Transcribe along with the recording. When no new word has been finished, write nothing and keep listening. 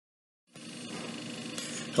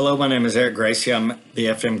Hello, my name is Eric Gracie. I'm the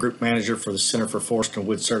FM Group Manager for the Center for Forest and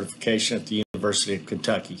Wood Certification at the University of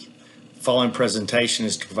Kentucky. The following presentation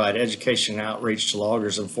is to provide education and outreach to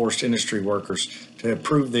loggers and forest industry workers to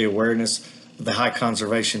improve the awareness of the high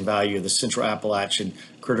conservation value of the Central Appalachian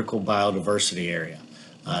Critical Biodiversity Area.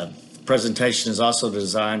 The presentation is also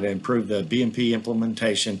designed to improve the BMP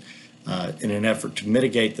implementation in an effort to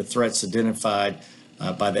mitigate the threats identified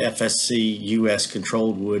by the FSC U.S.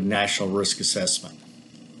 Controlled Wood National Risk Assessment.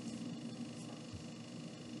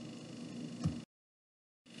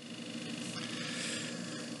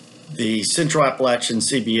 The Central Appalachian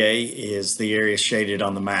CBA is the area shaded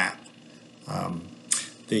on the map.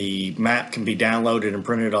 The map can be downloaded and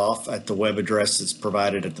printed off at the web address that's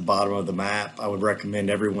provided at the bottom of the map. I would recommend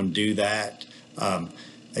everyone do that.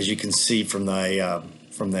 As you can see from the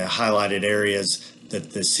highlighted areas,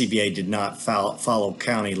 that the CBA did not follow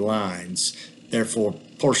county lines. Therefore,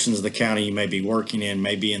 portions of the county you may be working in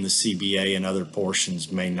may be in the CBA and other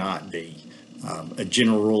portions may not be. A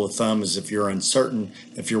general rule of thumb is if you're uncertain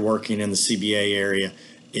if you're working in the CBA area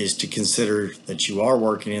is to consider that you are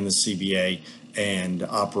working in the CBA and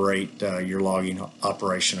operate your logging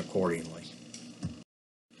operation accordingly.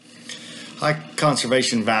 High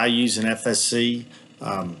conservation values in FSC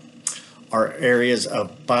are areas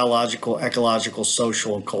of biological, ecological,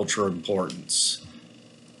 social, and cultural importance.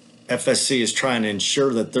 FSC is trying to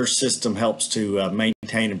ensure that their system helps to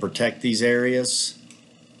maintain and protect these areas.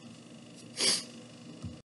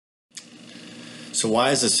 So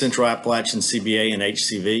why is the Central Appalachian CBA and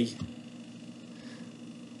HCV?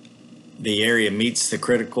 The area meets the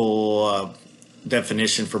critical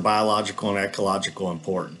definition for biological and ecological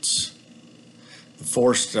importance. The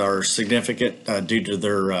forests are significant due to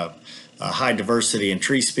their high diversity in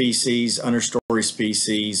tree species, understory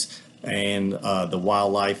species, and the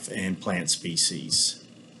wildlife and plant species.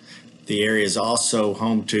 The area is also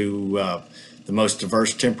home to the most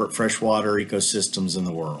diverse temperate freshwater ecosystems in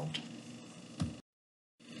the world.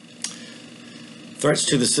 Threats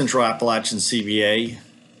to the Central Appalachian CBA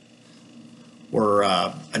were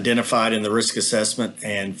identified in the risk assessment,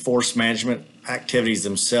 and forest management activities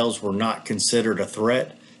themselves were not considered a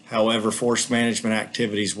threat. However, forest management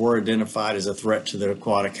activities were identified as a threat to the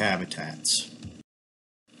aquatic habitats.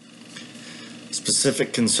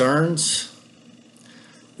 Specific concerns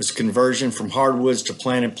was conversion from hardwoods to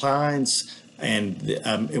planted pines, and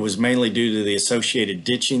it was mainly due to the associated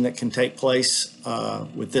ditching that can take place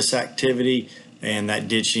with this activity, and that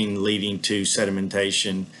ditching leading to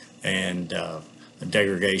sedimentation and a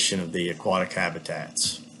degradation of the aquatic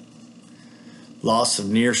habitats. Loss of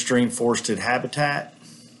near stream forested habitat,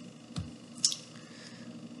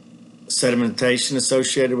 sedimentation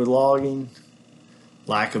associated with logging,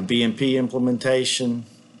 lack of BMP implementation,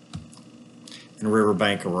 and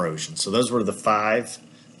riverbank erosion. So those were the five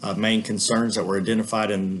main concerns that were identified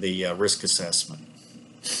in the risk assessment.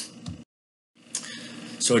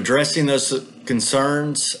 So addressing those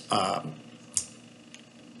concerns,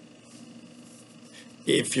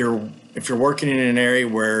 if you're working in an area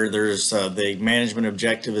where there's the management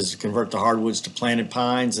objective is to convert the hardwoods to planted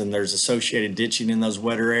pines and there's associated ditching in those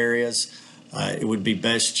wetter areas, it would be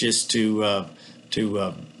best just to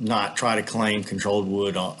not try to claim controlled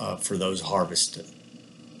wood for those harvested.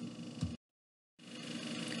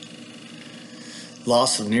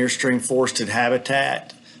 Loss of near stream forested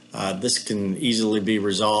habitat. This can easily be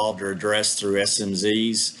resolved or addressed through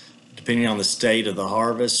SMZs. Depending on the state of the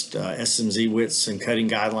harvest, SMZ widths and cutting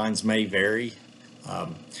guidelines may vary.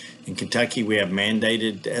 In Kentucky, we have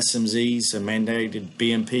mandated SMZs and mandated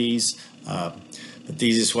BMPs, but the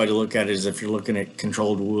easiest way to look at it is if you're looking at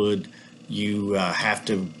controlled wood, you have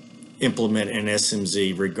to implement an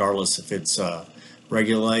SMZ regardless if it's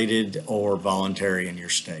regulated or voluntary in your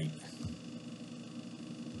state.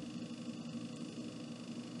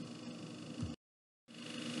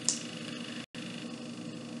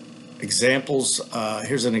 Examples,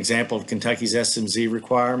 here's an example of Kentucky's SMZ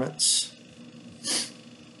requirements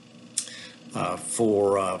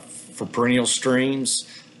for perennial streams.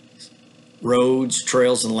 Roads,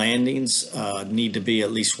 trails, and landings need to be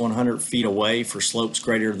at least 100 feet away for slopes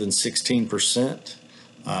greater than 16%,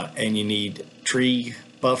 and you need tree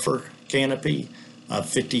buffer canopy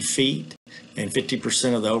 50 feet, and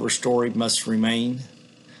 50% of the overstory must remain.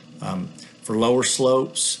 For lower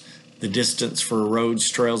slopes, the distance for roads,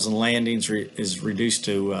 trails, and landings is reduced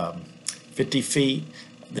to 50 feet.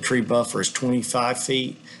 The tree buffer is 25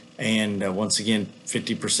 feet, and once again,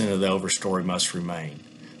 50% of the overstory must remain.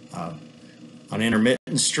 On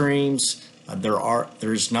intermittent streams,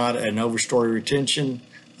 there is not an overstory retention.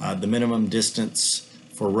 The minimum distance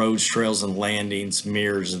for roads, trails, and landings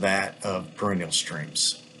mirrors that of perennial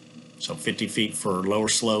streams. So 50 feet for lower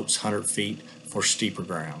slopes, 100 feet for steeper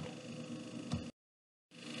ground.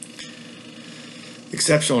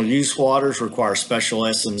 Exceptional use waters require special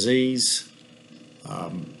SMZs.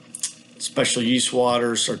 Special use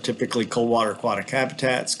waters are typically cold water aquatic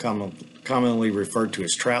habitats, commonly referred to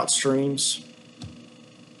as trout streams.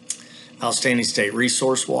 Outstanding state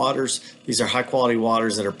resource waters. These are high quality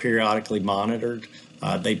waters that are periodically monitored.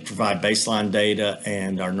 They provide baseline data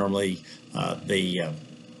and are normally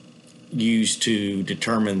used to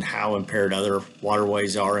determine how impaired other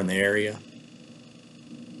waterways are in the area.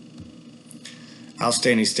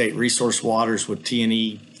 Outstanding state resource waters with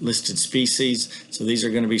T&E listed species. So these are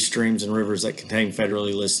going to be streams and rivers that contain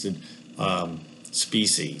federally listed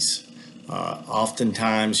species.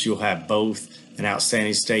 Oftentimes you'll have both an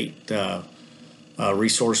outstanding state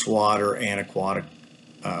resource water and aquatic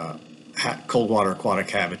cold water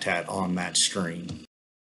aquatic habitat on that stream.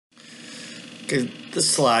 Okay, this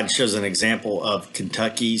slide shows an example of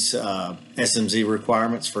Kentucky's SMZ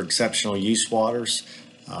requirements for exceptional use waters.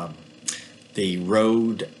 The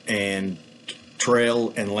road and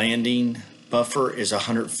trail and landing buffer is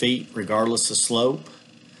 100 feet regardless of slope.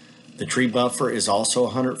 The tree buffer is also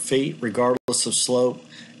 100 feet regardless of slope.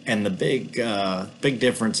 And the big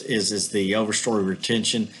difference is the overstory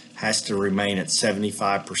retention has to remain at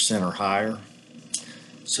 75% or higher.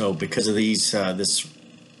 So because of these this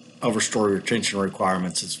overstory retention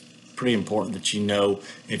requirements, it's pretty important that you know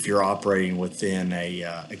if you're operating within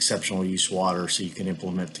a exceptional use water so you can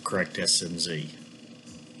implement the correct SMZ.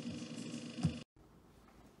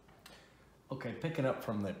 Okay, picking up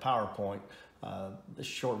from the PowerPoint, this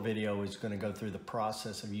short video is going to go through the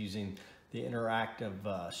process of using the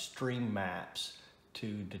interactive stream maps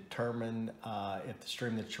to determine if the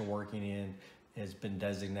stream that you're working in has been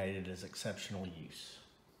designated as exceptional use.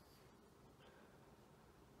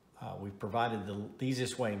 We've provided the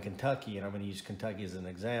easiest way in Kentucky, and I'm going to use Kentucky as an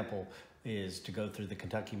example, is to go through the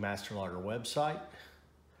Kentucky Master Logger website.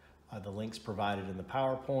 The link's provided in the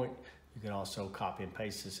PowerPoint. You can also copy and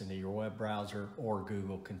paste this into your web browser or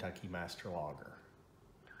Google Kentucky Master Logger.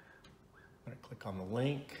 I'm going to click on the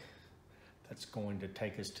link. That's going to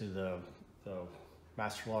take us to the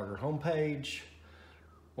Master Logger homepage.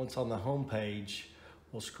 Once on the homepage,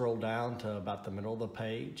 we'll scroll down to about the middle of the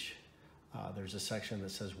page. There's a section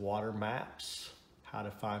that says Water Maps, How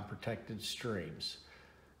to Find Protected Streams.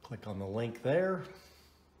 Click on the link there,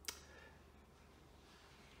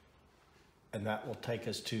 and that will take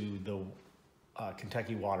us to the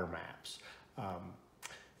Kentucky Water Maps.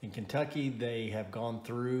 In Kentucky, they have gone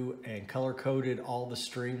through and color-coded all the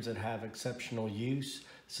streams that have exceptional use.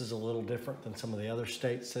 This is a little different than some of the other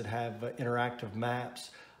states that have interactive maps.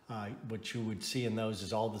 What you would see in those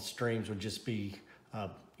is all the streams would just be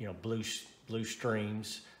blue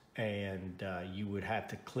streams, and you would have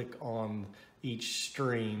to click on each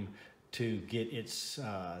stream to get its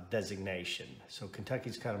designation. So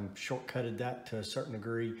Kentucky's kind of shortcutted that to a certain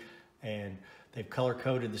degree, and they've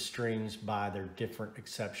color-coded the streams by their different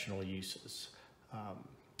exceptional uses.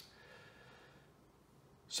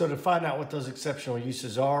 So to find out what those exceptional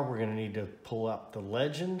uses are, we're going to need to pull up the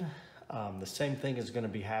legend. The same thing is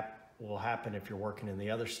going to will happen if you're working in the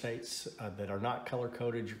other states that are not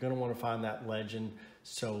color-coded. You're going to want to find that legend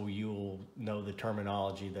so you'll know the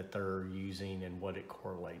terminology that they're using and what it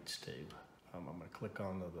correlates to. I'm going to click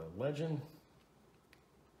on the legend,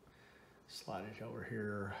 slide it over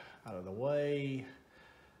here out of the way.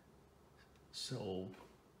 So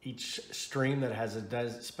each stream that has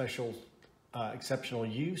a special exceptional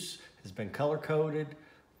use has been color-coded.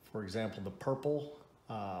 For example, the purple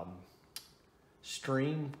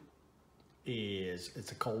stream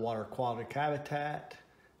it's a cold water aquatic habitat,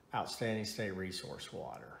 outstanding state resource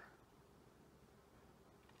water.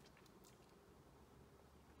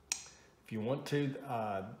 If you want to,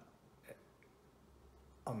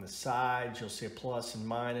 on the sides, you'll see a plus and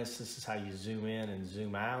minus. This is how you zoom in and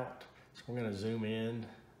zoom out. So we're going to zoom in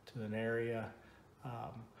to an area.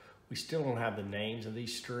 We still don't have the names of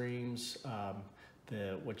these streams.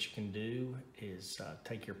 What you can do is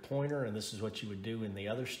take your pointer, and this is what you would do in the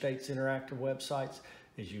other states' interactive websites,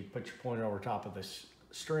 is you put your pointer over top of this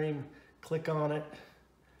stream, click on it,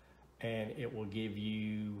 and it will give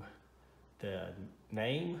you the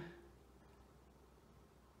name,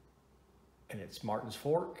 and it's Martin's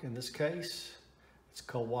Fork in this case. It's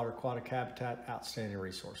cold water aquatic habitat, outstanding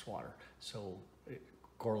resource water. So it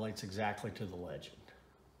correlates exactly to the legend.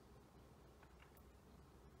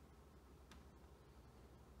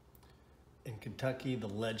 In Kentucky, the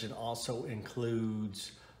legend also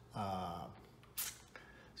includes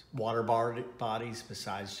bodies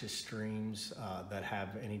besides just streams that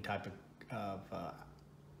have any type of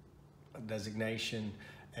designation,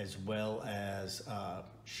 as well as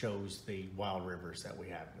shows the wild rivers that we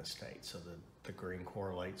have in the state. So the green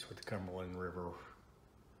correlates with the Cumberland River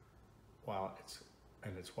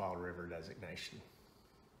its wild river designation.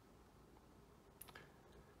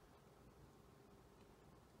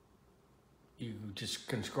 You just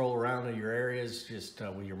can scroll around in your areas just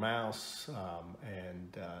with your mouse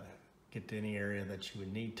and get to any area that you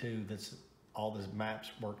would need to. All the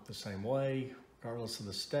maps work the same way, regardless of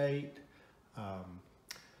the state.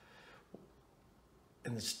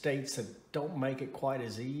 In the states that don't make it quite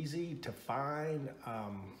as easy to find,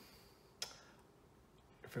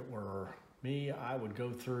 if it were me, I would go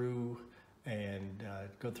through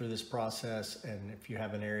this process, and if you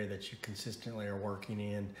have an area that you consistently are working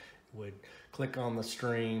in, would click on the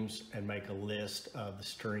streams and make a list of the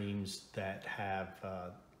streams that have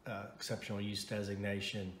exceptional use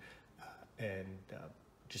designation, and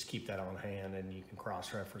just keep that on hand, and you can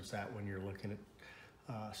cross-reference that when you're looking at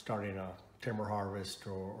starting a timber harvest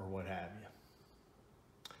or what have you.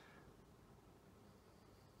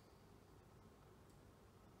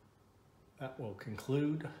 That will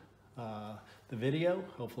conclude the video.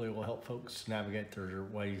 Hopefully it will help folks navigate their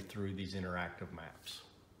way through these interactive maps.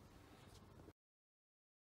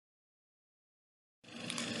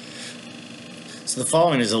 So the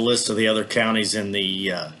following is a list of the other counties in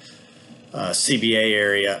the CBA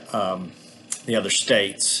area, the other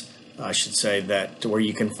states, I should say, that where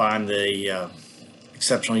you can find the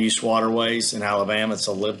exceptional use waterways. In Alabama, it's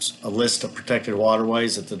a list of protected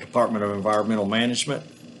waterways at the Department of Environmental Management.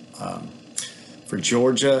 For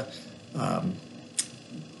Georgia,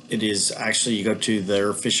 it is actually, you go to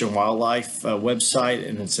their Fish and Wildlife website,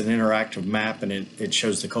 and it's an interactive map, and it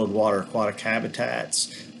shows the cold water aquatic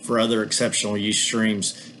habitats. For other exceptional use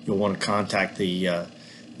streams, you'll want to contact the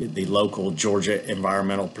local Georgia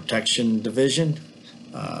Environmental Protection Division.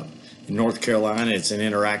 In North Carolina, it's an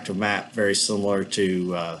interactive map very similar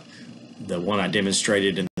to the one I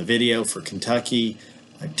demonstrated in the video. For Kentucky,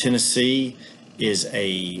 Tennessee is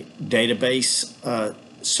a database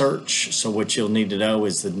search. So what you'll need to know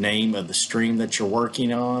is the name of the stream that you're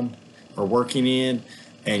working on or working in,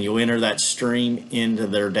 and you'll enter that stream into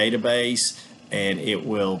their database, and it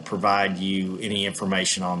will provide you any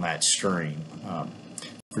information on that stream.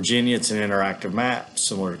 Virginia, it's an interactive map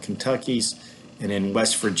similar to Kentucky's. And in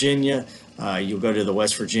West Virginia, you'll go to the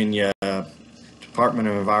West Virginia Department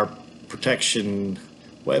of Environmental Protection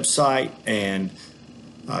website and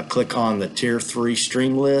click on the Tier 3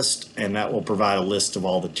 stream list, and that will provide a list of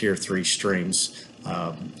all the Tier 3 streams.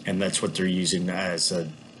 And that's what they're using as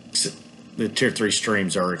the Tier 3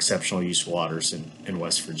 streams are exceptional use waters in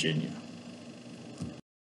West Virginia.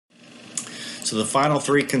 So the final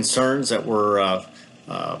three concerns that were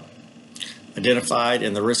identified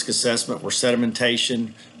in the risk assessment were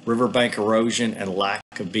sedimentation, riverbank erosion, and lack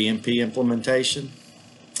of BMP implementation.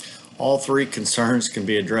 All three concerns can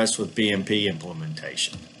be addressed with BMP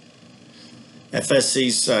implementation.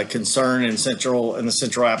 FSC's concern in the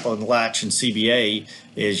Central Appalachian CBA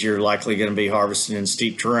is you're likely going to be harvesting in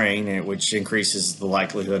steep terrain, which increases the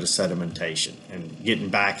likelihood of sedimentation and getting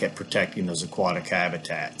back at protecting those aquatic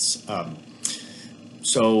habitats.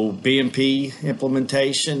 So BMP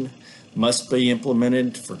implementation must be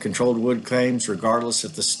implemented for controlled wood claims, regardless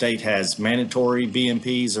if the state has mandatory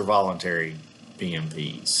BMPs or voluntary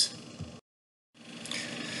BMPs.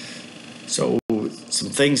 So some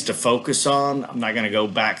things to focus on. I'm not going to go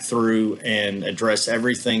back through and address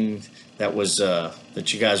everything that was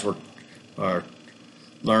that you guys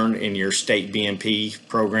learned in your state BMP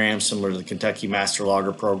program, similar to the Kentucky Master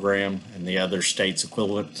Logger program and the other states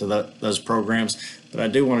equivalent to those programs. But I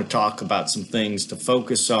do want to talk about some things to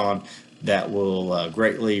focus on that will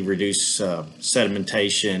greatly reduce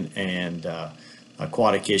sedimentation and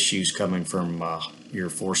aquatic issues coming from your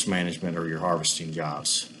forest management or your harvesting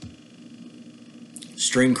jobs.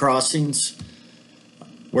 Stream crossings.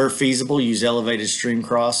 Where feasible, use elevated stream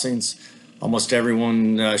crossings. Almost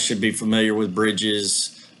everyone should be familiar with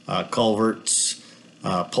bridges, culverts,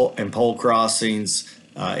 and pole crossings.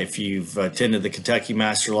 If you've attended the Kentucky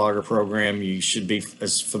Master Logger program, you should be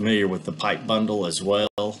as familiar with the pipe bundle as well.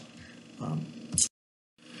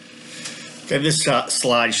 Okay, this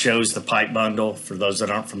slide shows the pipe bundle for those that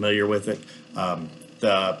aren't familiar with it.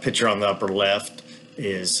 The picture on the upper left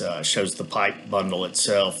shows the pipe bundle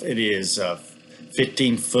itself. It is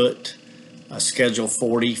 15-foot Schedule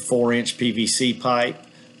 40 4-inch PVC pipe,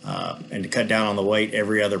 and to cut down on the weight,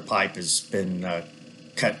 every other pipe has been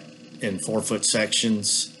cut in 4-foot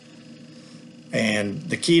sections. And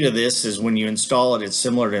the key to this is when you install it, it's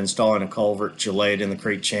similar to installing a culvert. You lay it in the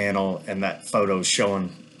creek channel, and that photo is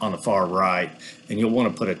showing on the far right. And you'll want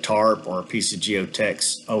to put a tarp or a piece of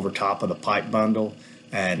geotex over top of the pipe bundle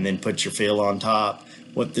and then put your fill on top.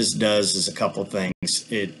 What this does is a couple of things.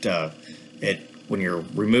 When you're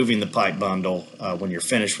removing the pipe bundle, when you're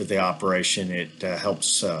finished with the operation, it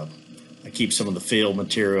helps keep some of the fill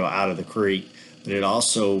material out of the creek, but it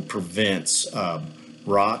also prevents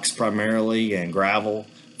rocks primarily and gravel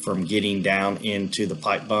from getting down into the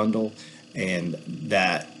pipe bundle, and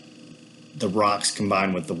that the rocks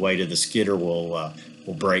combined with the weight of the skidder will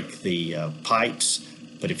break the pipes.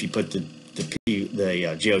 But if you put the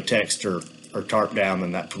geotex or tarp down,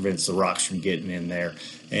 then that prevents the rocks from getting in there.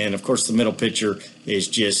 And of course, the middle picture is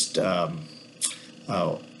just a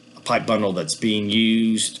pipe bundle that's being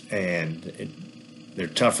used, and they're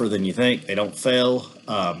tougher than you think. They don't fail.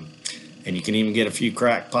 And you can even get a few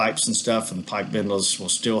cracked pipes and stuff, and the pipe bundles will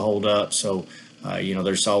still hold up. So,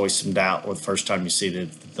 there's always some doubt with the first time you see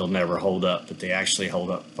that they'll never hold up, but they actually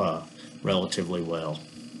hold up relatively well.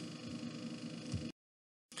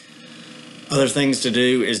 Other things to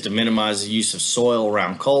do is to minimize the use of soil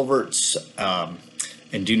around culverts,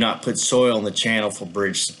 and do not put soil in the channel for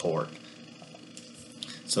bridge support.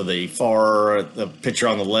 So the picture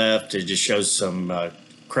on the left, it just shows some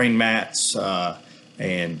crane mats,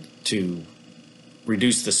 and to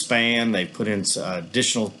reduce the span, they put in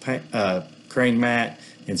additional crane mat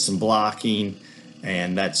and some blocking,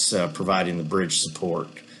 and that's providing the bridge support.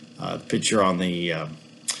 The picture on the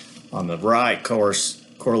right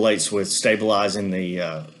correlates with stabilizing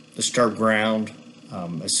the disturbed ground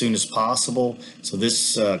as soon as possible. So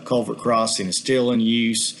this culvert crossing is still in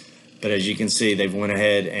use, but as you can see, they've went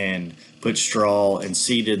ahead and put straw and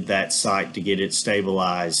seeded that site to get it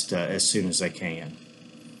stabilized as soon as they can.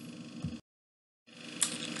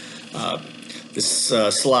 This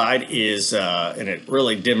slide is, and it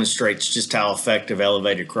really demonstrates just how effective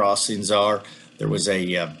elevated crossings are. There was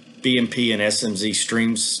a BMP and SMZ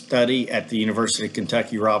stream study at the University of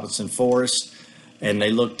Kentucky Robinson Forest, and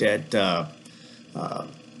they looked at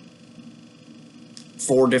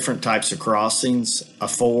 4 different types of crossings: a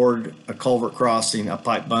ford, a culvert crossing, a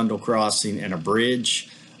pipe bundle crossing, and a bridge.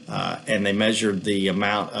 And they measured the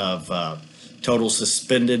amount of total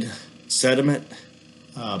suspended sediment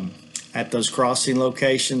at those crossing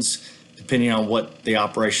locations, depending on what the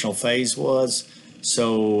operational phase was.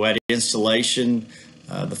 So at installation,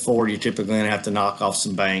 the ford, you're typically going to have to knock off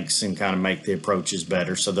some banks and kind of make the approaches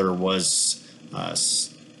better. So there was,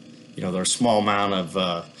 there's a small amount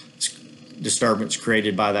of disturbance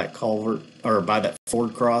created by that culvert or by that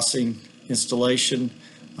ford crossing installation.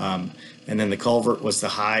 And then the culvert was the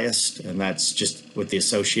highest, and that's just with the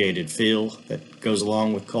associated fill that goes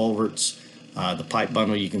along with culverts. The pipe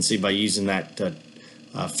bundle, you can see by using that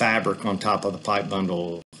fabric on top of the pipe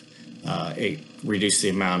bundle, it reduced the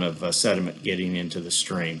amount of sediment getting into the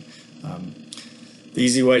stream. The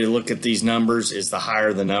easy way to look at these numbers is the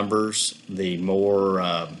higher the numbers, the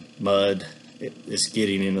more mud is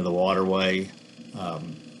getting into the waterway.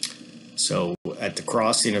 So at the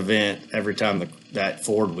crossing event, every time that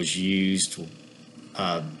ford was used,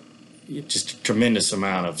 just a tremendous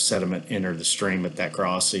amount of sediment entered the stream at that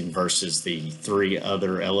crossing versus the 3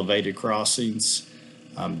 other elevated crossings.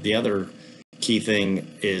 The other key thing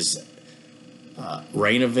is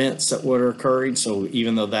rain events that were occurring. So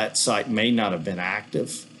even though that site may not have been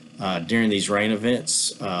active during these rain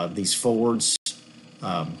events, these fords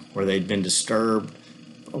where they'd been disturbed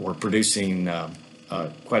were producing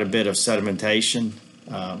quite a bit of sedimentation,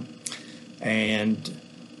 and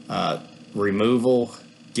removal,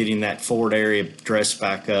 getting that ford area dressed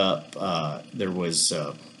back up. There was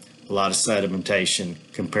a lot of sedimentation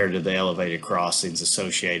compared to the elevated crossings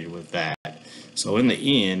associated with that. So in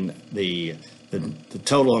the end, the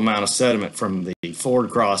total amount of sediment from the ford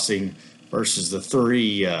crossing versus the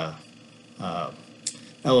 3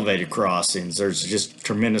 elevated crossings, there's just a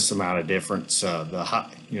tremendous amount of difference.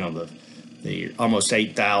 The almost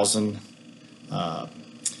 8,000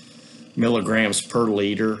 milligrams per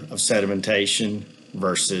liter of sedimentation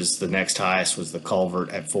versus the next highest was the culvert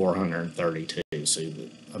at 432. So,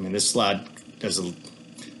 this slide does a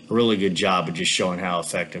really good job of just showing how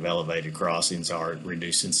effective elevated crossings are at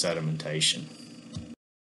reducing sedimentation.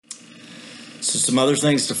 So some other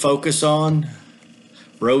things to focus on: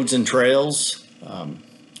 roads and trails.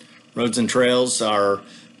 Roads and trails are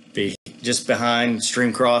just behind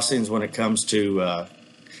stream crossings when it comes to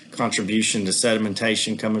contribution to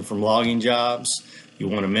sedimentation coming from logging jobs. You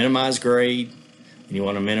want to minimize grade, and you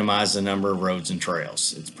want to minimize the number of roads and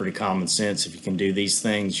trails. It's pretty common sense. If you can do these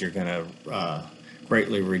things, you're going to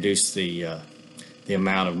greatly reduce the the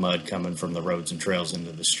amount of mud coming from the roads and trails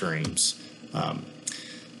into the streams. Of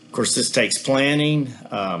course, this takes planning.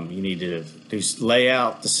 You need to do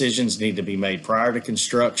layout decisions need to be made prior to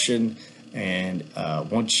construction, and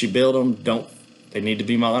once you build them, they need to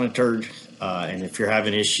be monitored. And if you're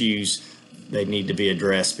having issues, they need to be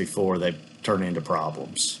addressed before they turn into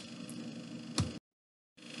problems.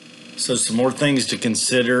 So some more things to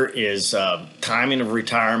consider is timing of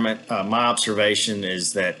retirement. My observation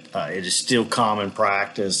is that it is still common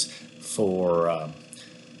practice for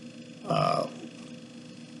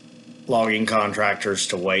logging contractors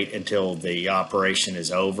to wait until the operation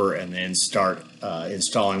is over and then start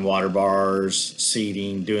installing water bars,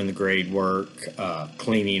 seeding, doing the grade work,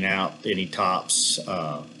 cleaning out any tops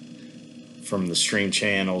from the stream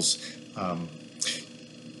channels.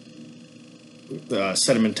 The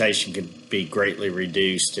sedimentation could be greatly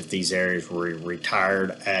reduced if these areas were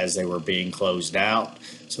retired as they were being closed out.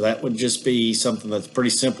 So that would just be something that's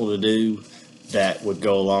pretty simple to do that would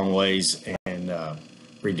go a long ways in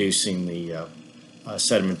reducing the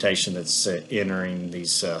sedimentation that's entering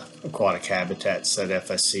these aquatic habitats that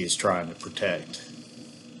FSC is trying to protect.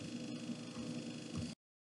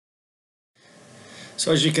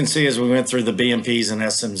 So as you can see, as we went through the BMPs and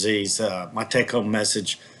SMZs, my take-home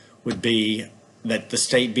message would be that the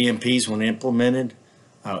state BMPs, when implemented,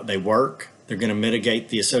 they work. They're going to mitigate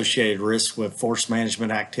the associated risks with forest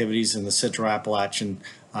management activities in the Central Appalachian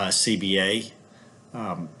CBA.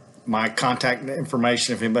 My contact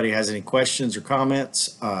information, if anybody has any questions or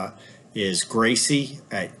comments, is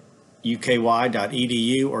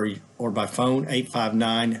gracie@uky.edu or by phone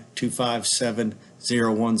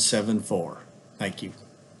 859-257-0174. Thank you.